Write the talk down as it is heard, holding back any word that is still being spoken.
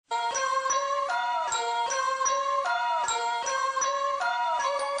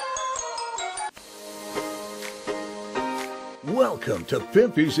Welcome to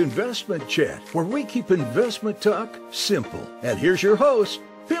Pimpy's Investment Chat, where we keep investment talk simple. And here's your host,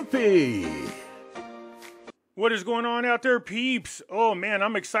 Pimpy. What is going on out there, peeps? Oh man,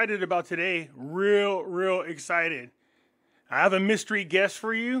 I'm excited about today. Real excited. I have a mystery guest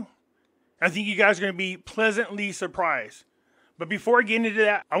for you. I think you guys are going to be pleasantly surprised. But before I get into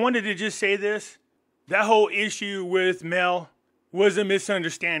that, I wanted to just say this. That whole issue with Mel was a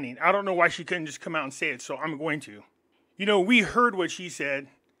misunderstanding. I don't know why she couldn't just come out and say it, so I'm going to. You know, we heard what she said,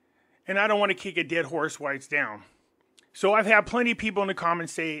 and I don't want to kick a dead horse while it's down. So I've had plenty of people in the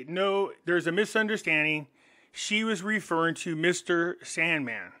comments say, no, there's a misunderstanding. She was referring to Mr.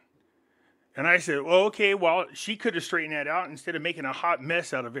 Sandman. And I said, well, okay, well, she could have straightened that out instead of making a hot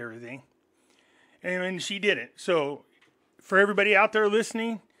mess out of everything. And she didn't. So for everybody out there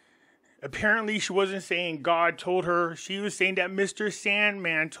listening, apparently she wasn't saying God told her. She was saying that Mr.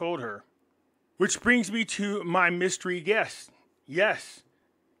 Sandman told her. Which brings me to my mystery guest. Yes,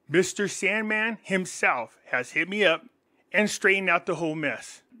 Mr. Sandman himself has hit me up and straightened out the whole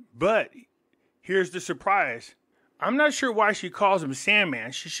mess. But here's the surprise. I'm not sure why she calls him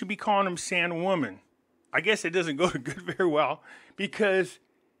Sandman. She should be calling him Sandwoman. I guess it doesn't go good very well because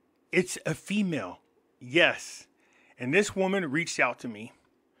it's a female. Yes. And this woman reached out to me.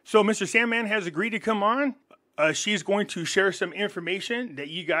 So Mr. Sandman has agreed to come on. She's going to share some information that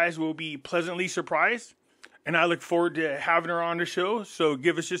you guys will be pleasantly surprised. And I look forward to having her on the show. So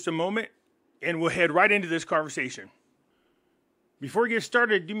give us just a moment and we'll head right into this conversation. Before we get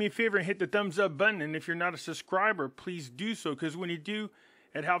started, do me a favor and hit the thumbs up button. And if you're not a subscriber, please do so. Because when you do,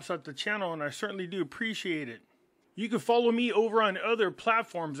 it helps out the channel. And I certainly do appreciate it. You can follow me over on other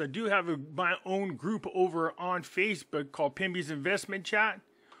platforms. I do have my own group over on Facebook called Pimpy's Investment Chat.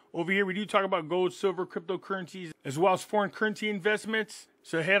 Over here, we do talk about gold, silver, cryptocurrencies, as well as foreign currency investments.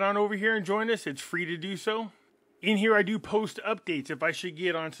 So head on over here and join us. It's free to do so. In here, I do post updates. If I should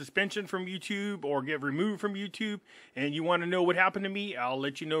get on suspension from YouTube or get removed from YouTube and you want to know what happened to me, I'll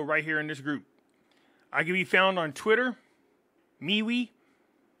let you know right here in this group. I can be found on Twitter, MeWe,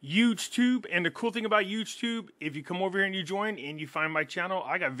 YouTube, and the cool thing about YouTube, if you come over here and you join and you find my channel,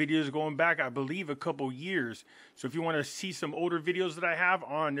 I got videos going back, I believe, a couple years. So if you want to see some older videos that I have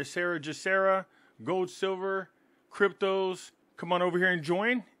on Nasera, Jacera, gold, silver, cryptos, come on over here and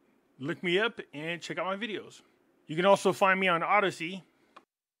join. Look me up and check out my videos. You can also find me on Odyssey.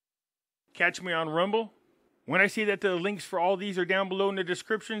 Catch me on Rumble. When I say that the links for all these are down below in the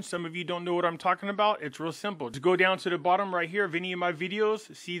description, some of you don't know what I'm talking about. It's real simple. Just go down to the bottom right here of any of my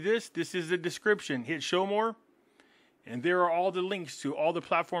videos. See this? This is the description. Hit show more. And there are all the links to all the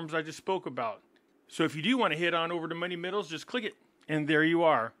platforms I just spoke about. So if you do want to head on over to Money Middles, just click it. And there you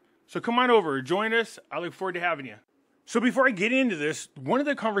are. So come on over. Join us. I look forward to having you. So before I get into this, one of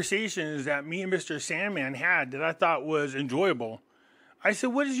the conversations that me and Mr. Sandman had that I thought was enjoyable, I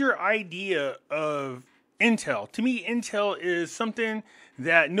said, what is your idea of intel? To me, intel is something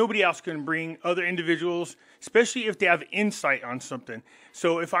that nobody else can bring other individuals, especially if they have insight on something.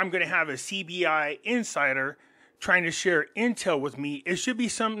 So if I'm going to have a CBI insider trying to share intel with me, it should be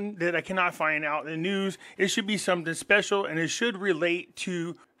something that I cannot find out in the news. It should be something special, and it should relate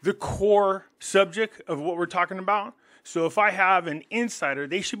to the core subject of what we're talking about. So if I have an insider,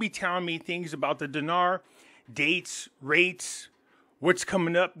 they should be telling me things about the dinar, dates, rates, what's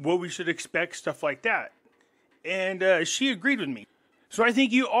coming up, what we should expect, stuff like that. And she agreed with me. So I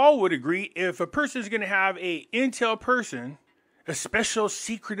think you all would agree, if a person is going to have a intel person, a special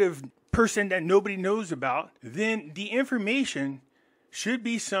secretive person that nobody knows about, then the information should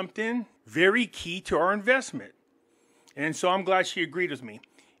be something very key to our investment. And so I'm glad she agreed with me.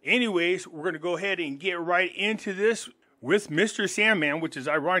 Anyways, we're going to go ahead and get right into this with Mr. Sandman, which is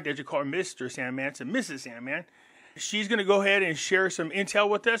ironic that you call her Mr. Sandman. It's a Mrs. Sandman. She's going to go ahead and share some intel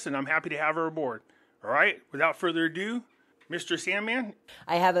with us, and I'm happy to have her aboard. All right, without further ado, Mr. Sandman.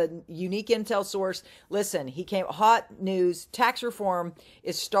 I have a unique intel source. Listen, hot news. Tax reform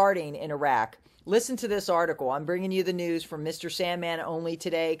is starting in Iraq. Listen to this article. I'm bringing you the news from Mr. Sandman only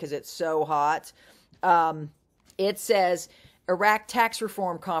today because it's so hot. It says, Iraq tax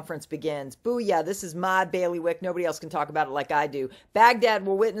reform conference begins. Booyah, this is my bailiwick. Nobody else can talk about it like I do. Baghdad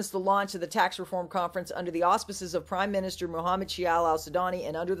will witness the launch of the tax reform conference under the auspices of Prime Minister Mohammed Shia al-Sudani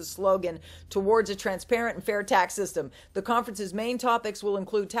and under the slogan, towards a transparent and fair tax system. The conference's main topics will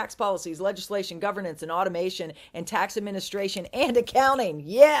include tax policies, legislation, governance, and automation, and tax administration and accounting.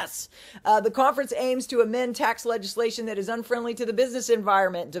 Yes! The conference aims to amend tax legislation that is unfriendly to the business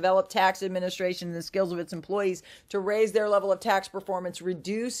environment, develop tax administration and the skills of its employees to raise their level of tax performance,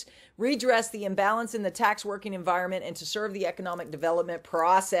 redress the imbalance in the tax working environment, and to serve the economic development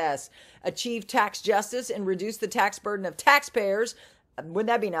process, achieve tax justice and reduce the tax burden of taxpayers. Wouldn't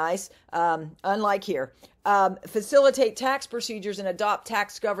that be nice? Unlike here. Facilitate tax procedures and adopt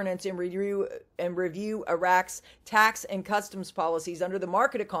tax governance and review Iraq's tax and customs policies under the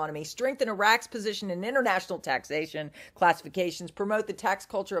market economy, strengthen Iraq's position in international taxation classifications, promote the tax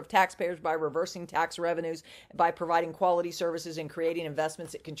culture of taxpayers by reversing tax revenues, by providing quality services and creating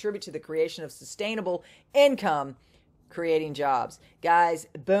investments that contribute to the creation of sustainable income, creating jobs. Guys,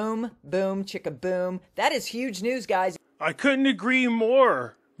 boom, boom, chicka boom. That is huge news, guys. I couldn't agree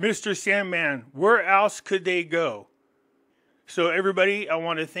more, Mr. Sandman. Where else could they go? So everybody, I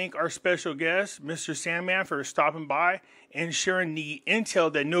want to thank our special guest, Mr. Sandman, for stopping by and sharing the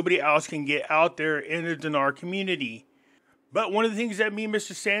intel that nobody else can get out there in the Dinar community. But one of the things that me and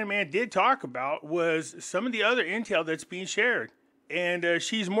Mr. Sandman did talk about was some of the other intel that's being shared. And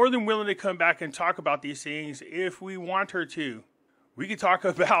she's more than willing to come back and talk about these things if we want her to. We could talk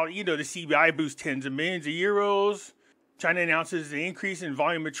about, the CBI boosts tens of millions of euros. China announces an increase in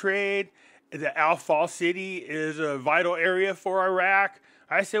volume of trade. The Al-Fal city is a vital area for Iraq.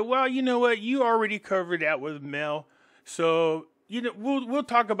 I said, well, you know what? You already covered that with Mel. So, we'll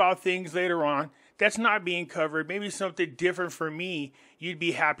talk about things later on that's not being covered. Maybe something different for me you'd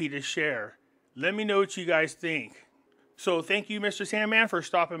be happy to share. Let me know what you guys think. So thank you, Mr. Sandman, for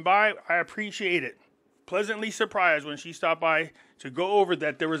stopping by. I appreciate it. Pleasantly surprised when she stopped by to go over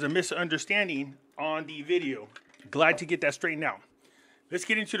that there was a misunderstanding on the video. Glad to get that straightened out. Let's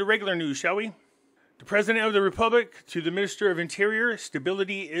get into the regular news, shall we? The President of the Republic to the Minister of Interior,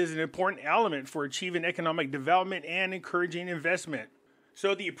 stability is an important element for achieving economic development and encouraging investment.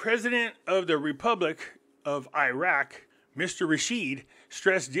 So the President of the Republic of Iraq, Mr. Rashid,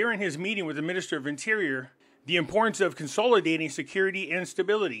 stressed during his meeting with the Minister of Interior the importance of consolidating security and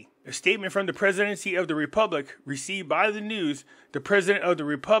stability. A statement from the Presidency of the Republic received by the news, the President of the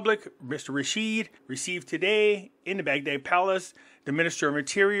Republic, Mr. Rashid, received today in the Baghdad Palace the Minister of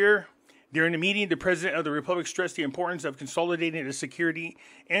Interior. During the meeting, the President of the Republic stressed the importance of consolidating the security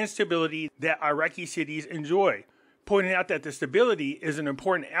and stability that Iraqi cities enjoy, pointing out that the stability is an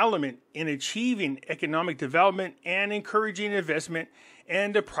important element in achieving economic development and encouraging investment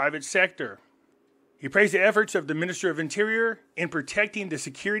in the private sector. He praised the efforts of the Minister of Interior in protecting the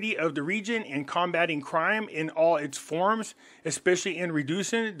security of the region and combating crime in all its forms, especially in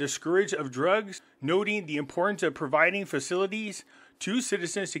reducing the scourge of drugs, noting the importance of providing facilities to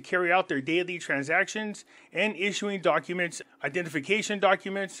citizens to carry out their daily transactions and issuing documents, identification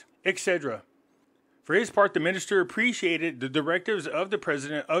documents, etc. For his part, the minister appreciated the directives of the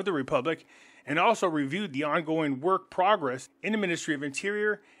President of the Republic and also reviewed the ongoing work progress in the Ministry of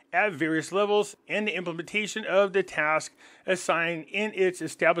Interior at various levels and the implementation of the task assigned in its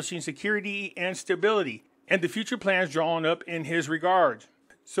establishing security and stability, and the future plans drawn up in his regard.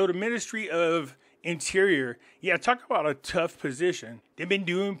 So the Ministry of Interior, talk about a tough position. They've been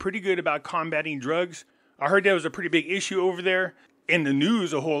doing pretty good about combating drugs. I heard that was a pretty big issue over there. In the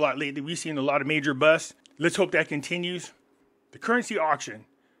news a whole lot lately, we've seen a lot of major busts. Let's hope that continues. The currency auction.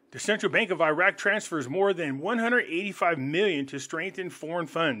 The Central Bank of Iraq transfers more than $185 million to strengthen foreign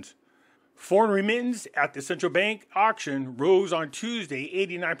funds. Foreign remittance at the Central Bank auction rose on Tuesday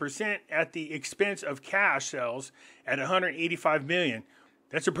 89% at the expense of cash sales at $185 million.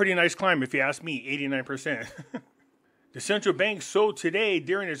 That's a pretty nice climb if you ask me, 89%. The Central Bank sold today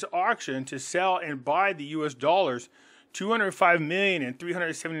during its auction to sell and buy the U.S. dollars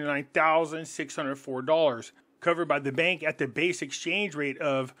 $205,379,604, covered by the bank at the base exchange rate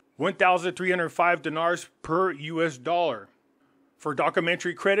of 1,305 dinars per U.S. dollar. For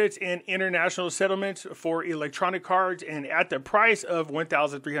documentary credits and international settlements for electronic cards, and at the price of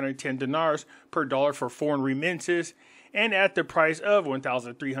 1,310 dinars per dollar for foreign remittances, and at the price of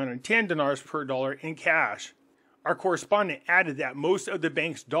 1,310 dinars per dollar in cash. Our correspondent added that most of the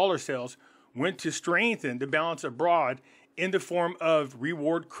bank's dollar sales went to strengthen the balance abroad in the form of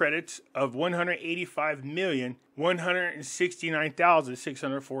reward credits of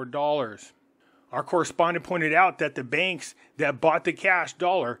 $185,169,604. Our correspondent pointed out that the banks that bought the cash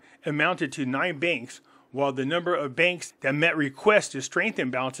dollar amounted to 9 banks, while the number of banks that met requests to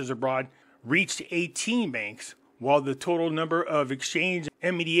strengthen balances abroad reached 18 banks, while the total number of exchange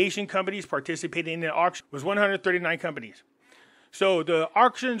and mediation companies participating in the auction was 139 companies. So the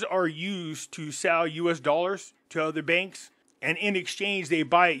auctions are used to sell U.S. dollars to other banks, and in exchange, they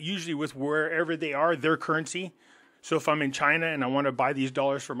buy it usually with wherever they are, their currency. So if I'm in China and I want to buy these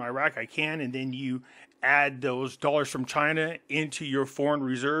dollars from Iraq, I can, and then you add those dollars from China into your foreign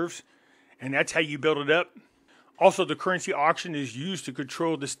reserves, and that's how you build it up. Also, the currency auction is used to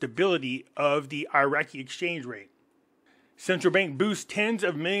control the stability of the Iraqi exchange rate. Central bank boosts tens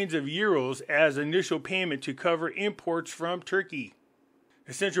of millions of euros as initial payment to cover imports from Turkey.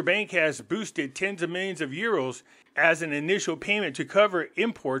 The central bank has boosted tens of millions of euros as an initial payment to cover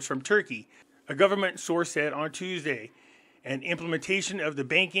imports from Turkey, a government source said on Tuesday. An implementation of the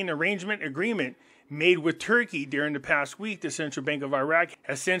banking arrangement agreement made with Turkey during the past week, the Central Bank of Iraq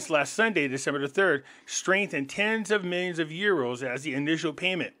has since last Sunday, December the 3rd, strengthened tens of millions of euros as the initial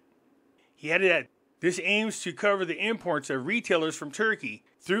payment. He added that this aims to cover the imports of retailers from Turkey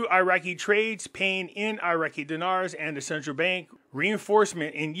through Iraqi trades paying in Iraqi dinars and the central bank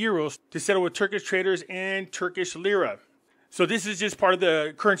reinforcement in euros to settle with Turkish traders in Turkish lira. So this is just part of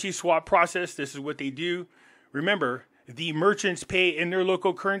the currency swap process. This is what they do. Remember, the merchants pay in their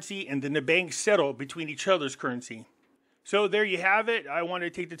local currency and then the banks settle between each other's currency. So there you have it. I want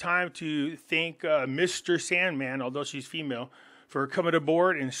to take the time to thank Mr. Sandman, although she's female, for coming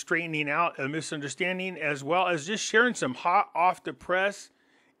aboard and straightening out a misunderstanding, as well as just sharing some hot off the press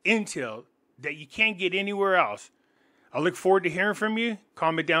intel that you can't get anywhere else. I look forward to hearing from you.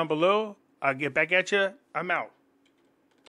 Comment down below. I'll get back at you. I'm out.